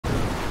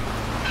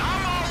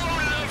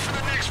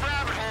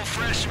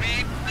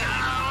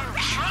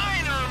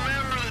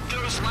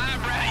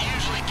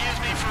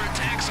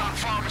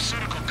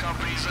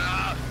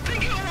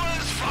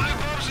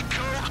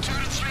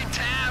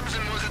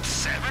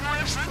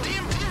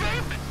DMT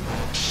vape?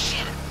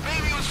 Shit,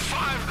 maybe it was 5.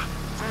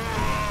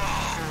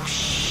 Oh,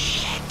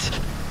 shit.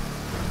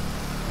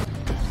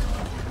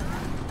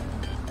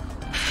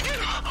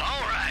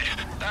 Alright.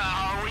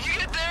 When you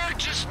get there,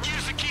 just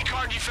use the key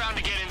card you found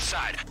to get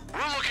inside.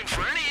 We're looking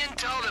for any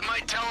intel that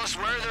might tell us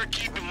where they're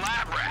keeping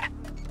Lab Rat.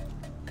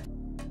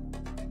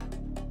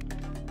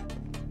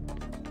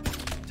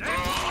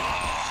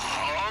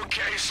 Oh,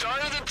 okay,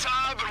 start at the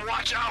top and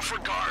watch out for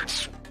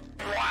guards.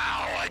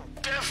 Wow, I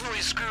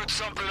definitely screwed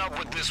something up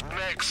with this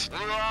mix.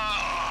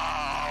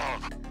 Whoa.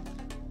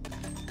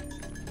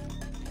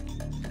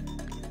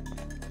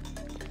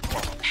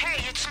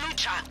 Hey, it's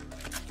Lucha.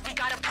 We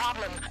got a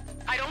problem.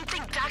 I don't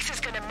think Dax is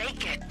gonna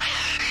make it.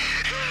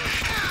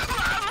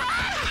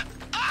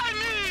 I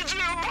need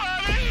you,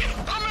 buddy!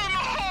 I'm in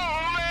the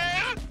hole,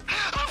 man!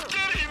 I'm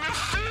getting the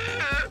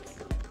fear!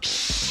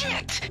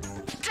 Shit!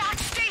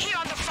 Dax, stay here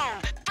on the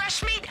phone.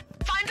 Fresh meat,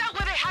 find out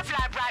where they have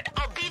Lab Rat.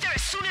 I'll be there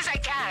as soon as I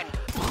can.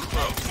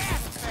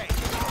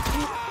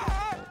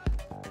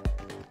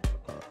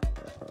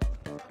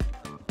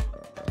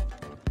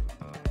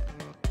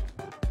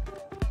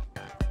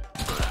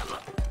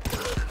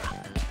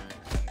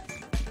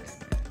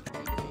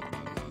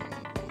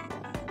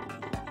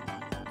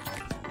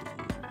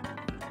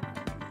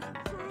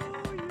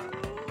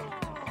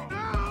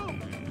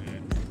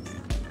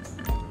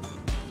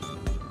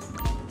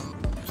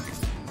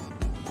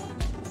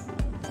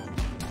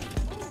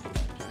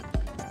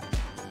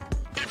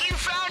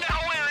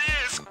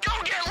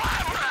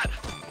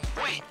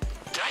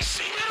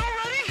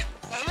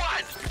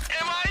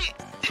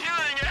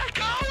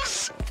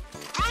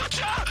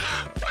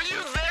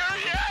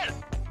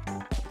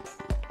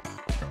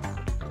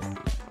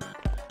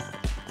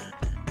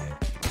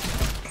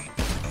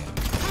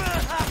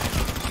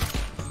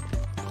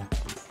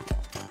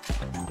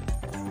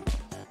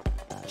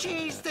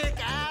 Cheese stick,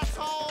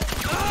 asshole!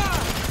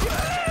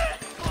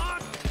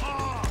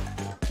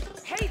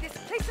 Hey, this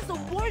place is a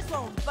war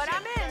zone, but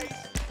I'm in.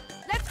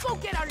 Let's go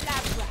get our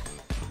Lab Rat.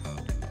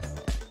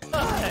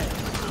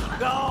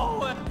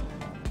 No!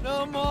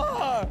 No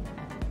more!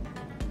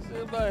 It's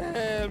in my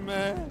head,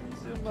 man.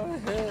 It's in my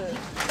head.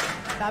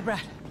 Lab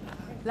Rat.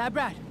 Lab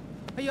Rat.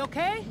 Are you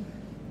okay?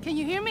 Can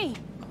you hear me?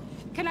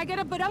 Can I get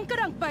a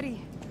badunkadunk,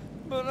 buddy?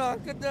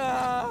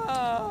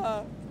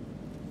 Badunkadunk!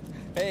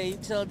 Hey, you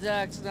tell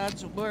Dax not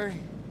to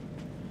worry.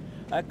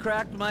 I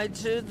cracked my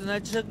tooth and I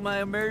took my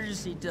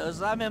emergency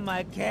dose. I'm in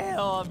my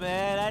K.O.,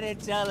 man. I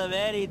didn't tell him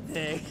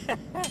anything.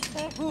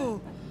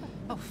 Ooh.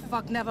 Oh,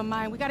 fuck, never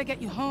mind. We gotta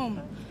get you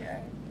home.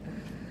 Okay.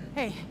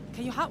 Hey,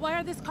 can you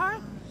hotwire this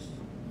car?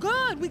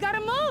 Good, we gotta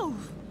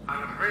move.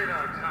 I'm afraid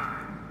our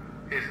time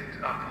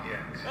isn't up yet.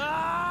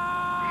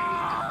 Ah! We need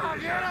to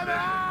finish Get our him session,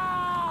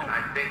 out! and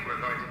I think we're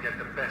going to get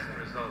the best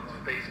results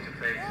face to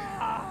face.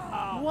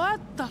 What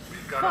the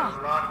We've got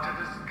fuck? a lot to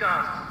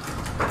discuss.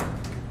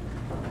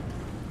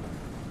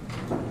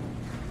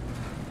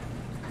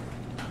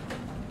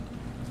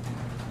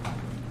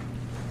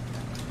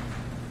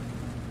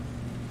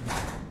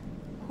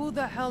 Who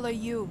the hell are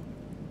you?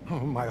 Oh,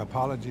 my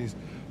apologies.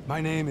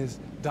 My name is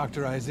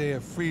Dr. Isaiah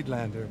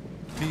Friedlander,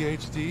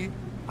 PhD.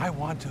 I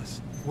want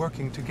us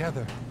working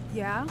together.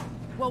 Yeah?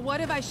 Well, what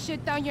if I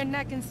shit down your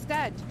neck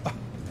instead?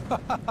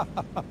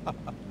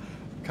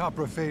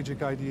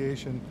 Coprophagic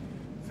ideation.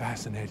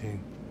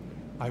 Fascinating.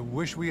 I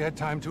wish we had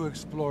time to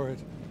explore it,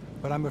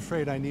 but I'm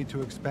afraid I need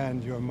to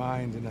expand your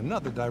mind in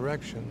another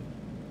direction.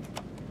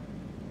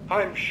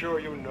 I'm sure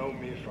you know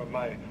me from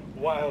my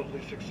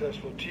wildly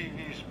successful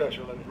TV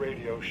special and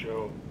radio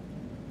show.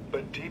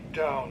 But deep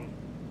down,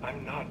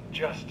 I'm not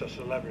just a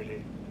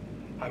celebrity.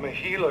 I'm a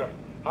healer.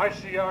 I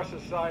see our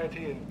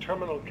society in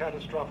terminal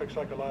catastrophic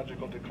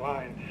psychological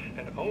decline,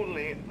 and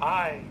only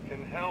I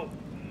can help.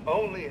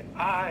 Only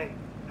I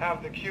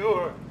have the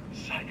cure.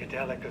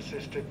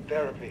 Psychedelic-assisted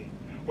therapy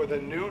with a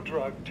new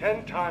drug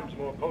 10 times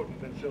more potent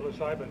than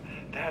psilocybin.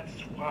 That's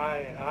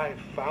why I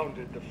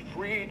founded the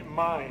Freed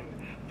Mind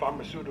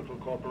Pharmaceutical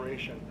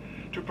Corporation,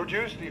 to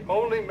produce the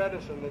only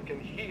medicine that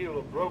can heal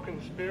a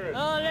broken spirit.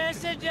 Oh,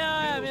 listen to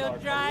him. He'll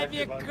drive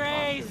you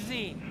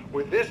crazy.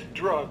 With this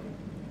drug,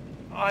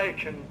 I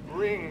can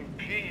bring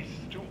peace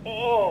to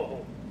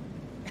all.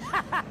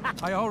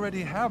 I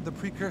already have the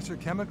precursor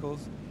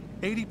chemicals.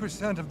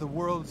 80% of the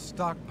world's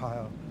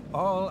stockpile.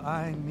 All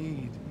I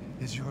need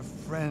is your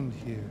friend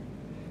here.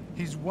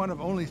 He's one of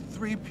only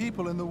 3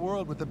 people in the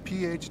world with a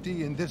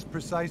PhD in this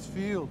precise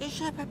field.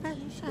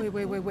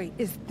 Wait.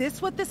 Is this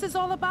what this is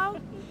all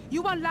about?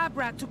 You want Lab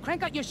Rat to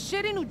crank out your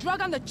shitty new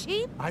drug on the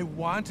cheap? I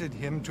wanted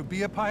him to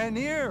be a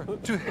pioneer,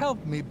 to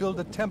help me build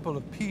a temple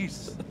of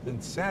peace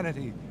and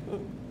sanity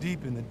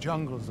deep in the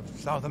jungles of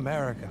South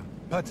America.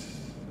 But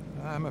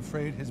I'm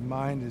afraid his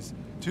mind is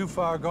too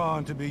far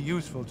gone to be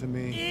useful to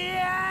me.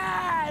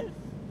 Yes!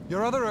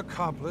 Your other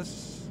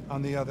accomplice,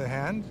 on the other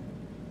hand...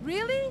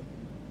 Really?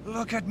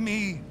 Look at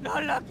me.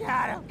 Don't look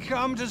at him.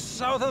 Come to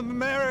South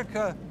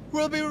America.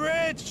 We'll be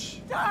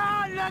rich.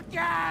 Don't look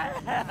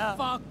at him.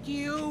 Fuck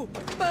you.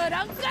 But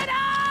I'm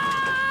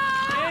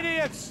gonna...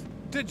 Idiots!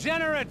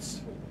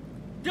 Degenerates!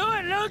 Do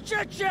it,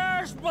 Lucha!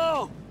 Chairs,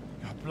 Bo!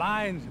 You're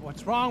blind.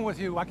 What's wrong with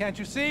you? Why can't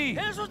you see?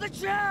 This was the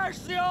chairs,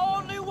 the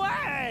only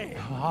way!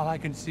 All I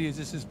can see is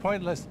this is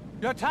pointless.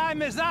 Your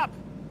time is up!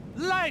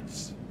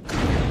 Lights!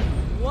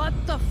 What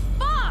the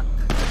fuck?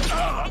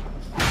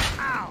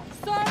 Ow!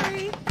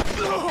 Sorry.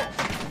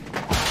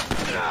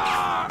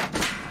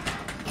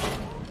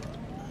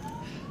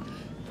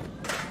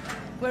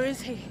 Where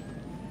is he?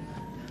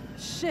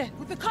 Shit,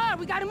 with the car,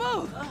 we gotta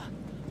move!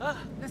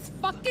 Let's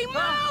fucking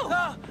move!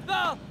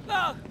 No!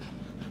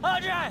 I'll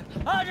drive!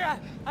 Okay,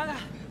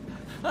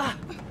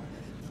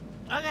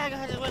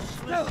 let's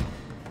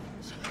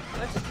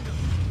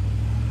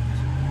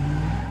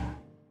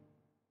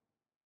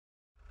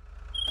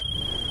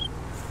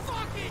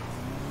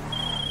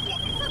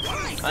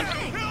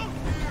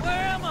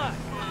Where am I?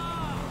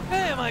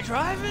 Hey, am I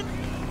driving?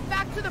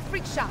 Back to the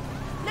freak shop.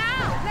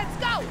 Now, let's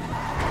go!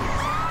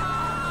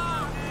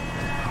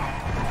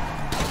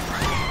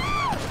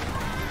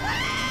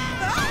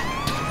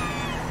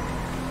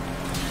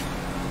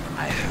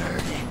 I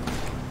heard it.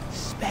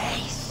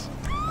 Space.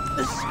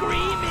 The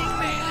screaming,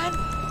 man.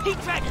 He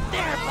tried to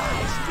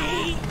therapize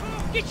me.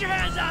 Get your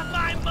hands off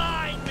my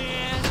mind,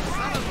 man.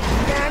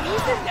 Man,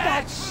 he's in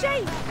bad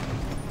shape.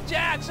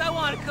 Jax, I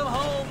want to come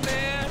home,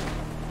 man.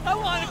 I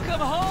want to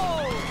come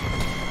home.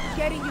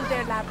 Getting you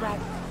there, lab rat.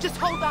 Just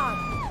hold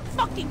on.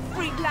 Fucking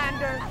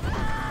Friedlander.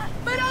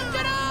 But don't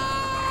get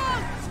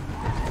out!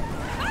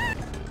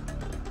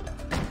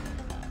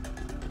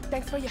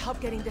 Thanks for your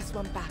help getting this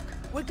one back.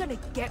 We're gonna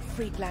get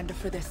Friedlander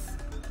for this.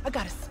 I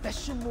got a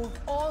special move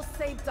all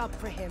saved up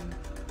for him.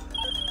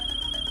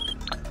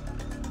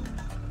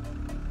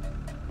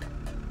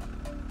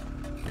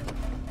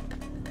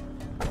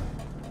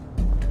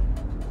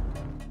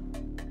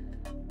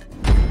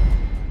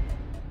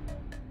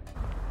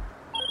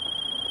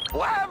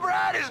 Lab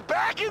Rat is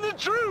back in the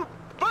troop,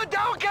 but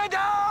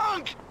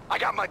donk-a-donk! I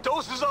got my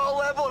doses all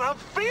level and I'm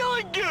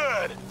feeling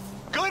good!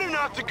 Good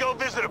enough to go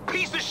visit a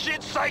piece of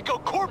shit psycho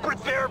corporate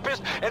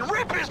therapist and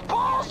rip his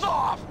balls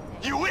off!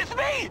 You with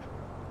me?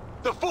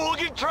 The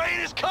Fooligan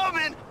train is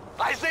coming!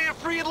 Isaiah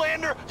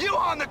Friedlander, you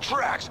on the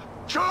tracks!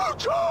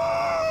 Choo-choo!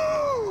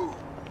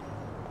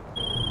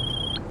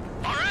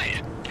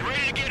 Alright, you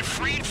ready to get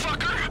freed,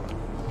 fucker?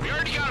 We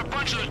already got a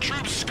bunch of the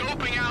troops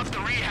scoping out the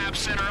rehab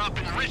center up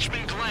in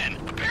Richmond Glen.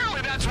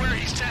 Apparently that's where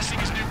he's testing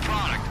his new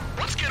product.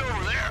 Let's get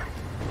over there.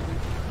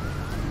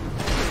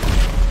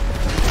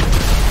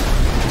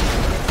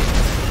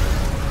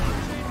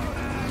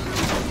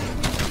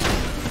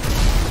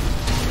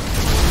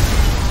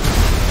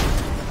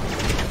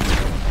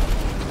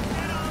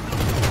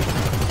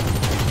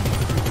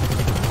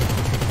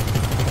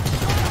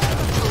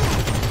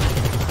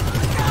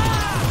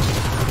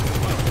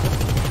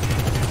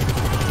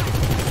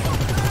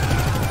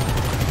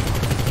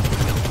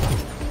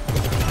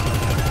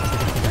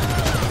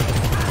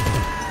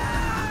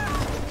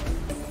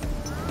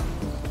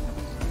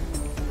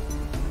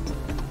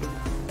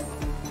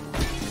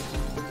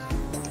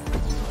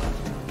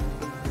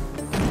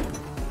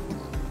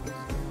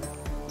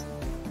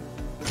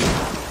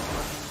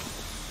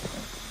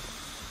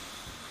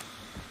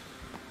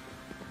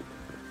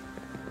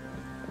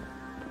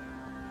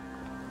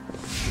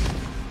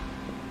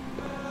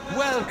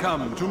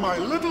 Welcome to my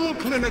little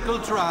clinical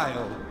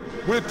trial.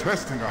 We're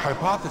testing a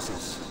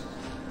hypothesis.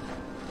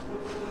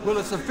 Will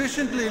a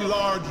sufficiently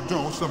large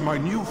dose of my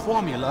new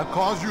formula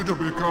cause you to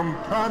become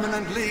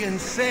permanently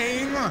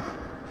insane?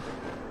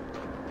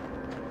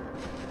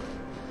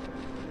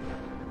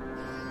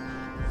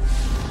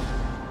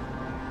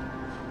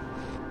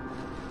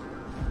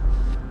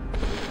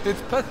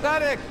 It's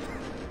pathetic!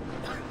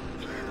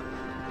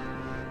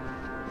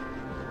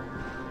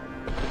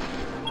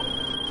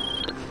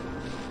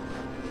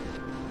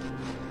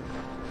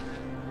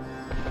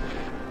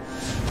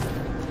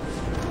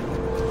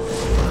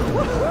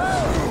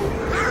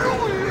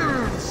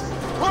 Aliens!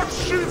 Let's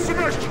shoot some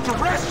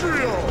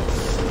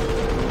extraterrestrials!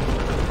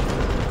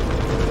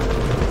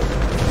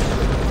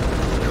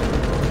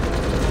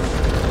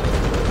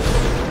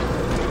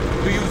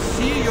 Do you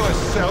see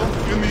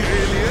yourself in the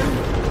alien?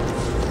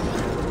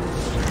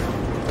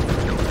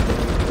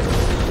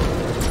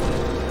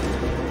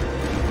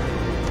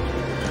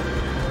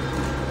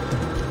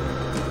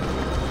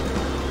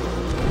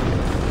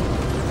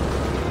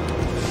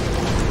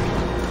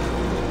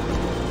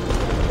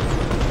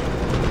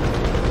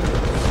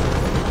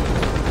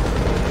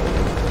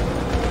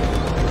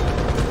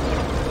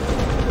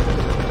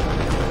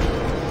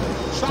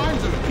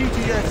 Signs of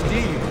PTSD,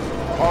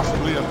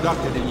 possibly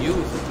abducted in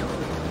youth.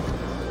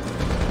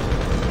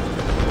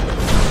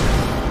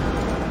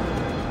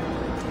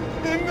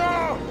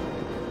 Enough!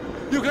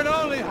 You can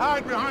only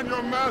hide behind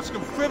your mask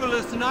of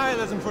frivolous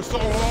nihilism for so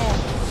long.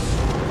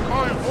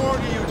 I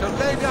order you to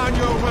lay down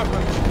your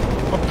weapons,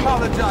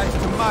 apologize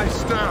to my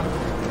staff,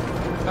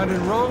 and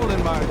enroll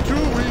in my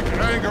 2-week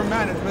anger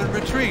management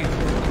retreat.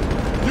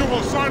 You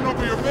will sign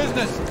over your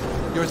business.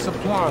 Your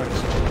supplies,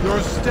 your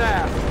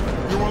staff.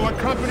 You will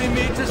accompany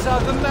me to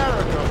South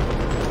America.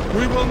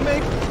 We will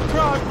make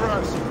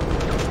progress.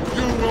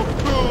 You will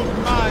build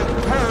my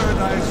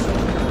paradise.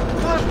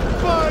 But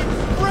my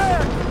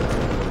friend!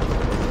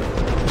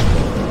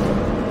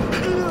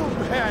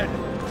 Pubehead!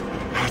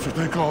 That's what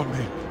they called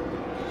me.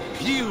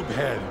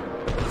 Pubehead.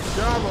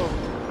 Java,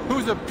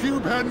 who's a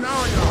pubehead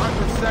now, you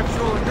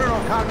hypersexual and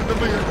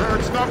neurocognitively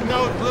impaired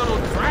snub-nosed little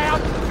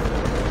tramp?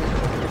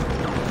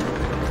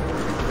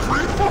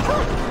 Free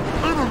fucker?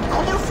 I'm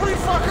another free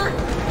fucker?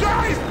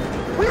 Guys!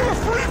 We're a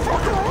free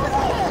fucker!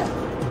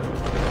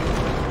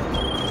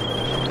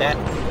 That.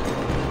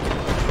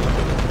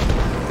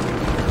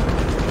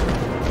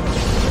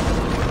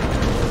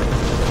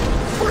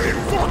 Free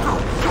fucker!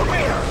 Come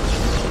here!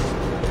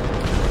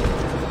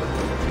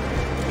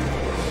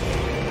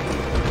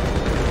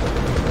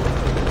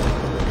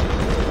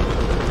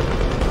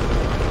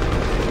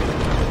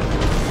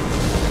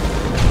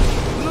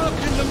 Look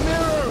in the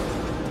mirror!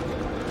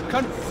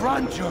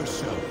 Confront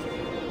yourself.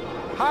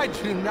 I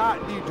do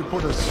not need to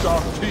put a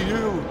stop to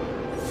you.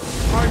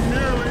 I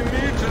merely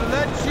need to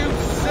let you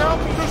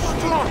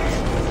self-destruct.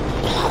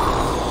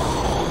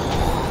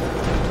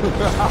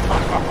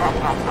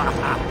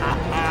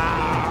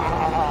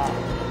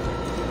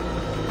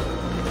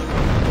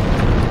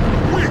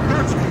 Wait,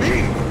 that's me!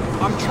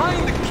 I'm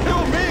trying to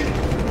kill me!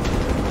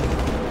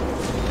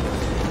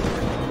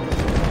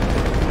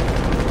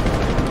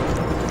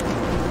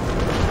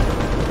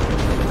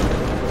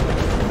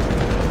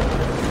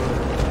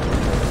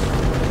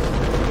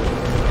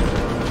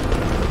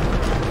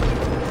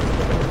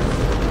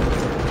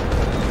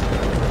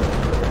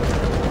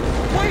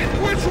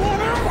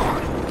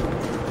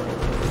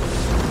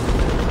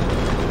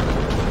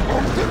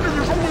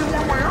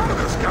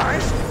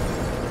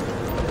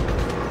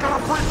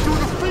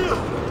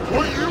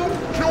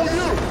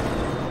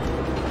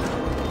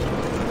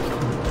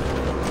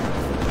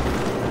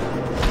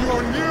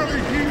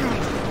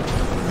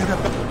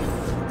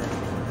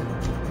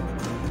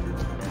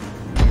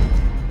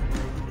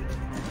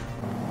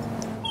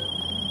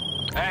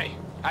 Hey,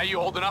 how you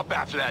holding up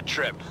after that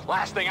trip?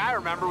 Last thing I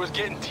remember was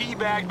getting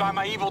teabagged by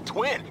my evil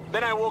twin.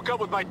 Then I woke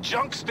up with my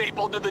junk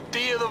stapled to the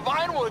D of the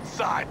Vinewood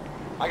side.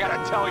 I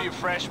gotta tell you,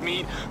 Fresh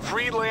Meat,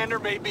 Friedlander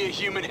may be a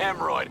human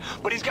hemorrhoid,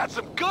 but he's got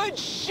some good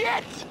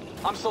shit!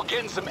 I'm still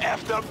getting some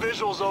effed up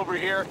visuals over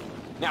here.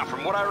 Now,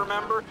 from what I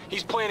remember,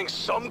 he's planning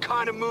some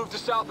kind of move to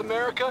South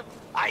America.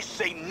 I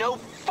say no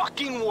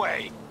fucking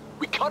way.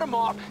 We cut him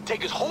off,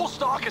 take his whole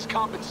stock as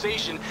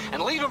compensation,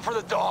 and leave him for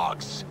the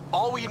dogs.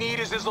 All we need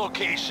is his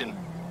location.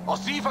 I'll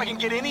see if I can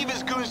get any of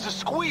his goons to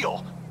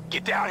squeal.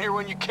 Get down here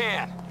when you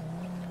can.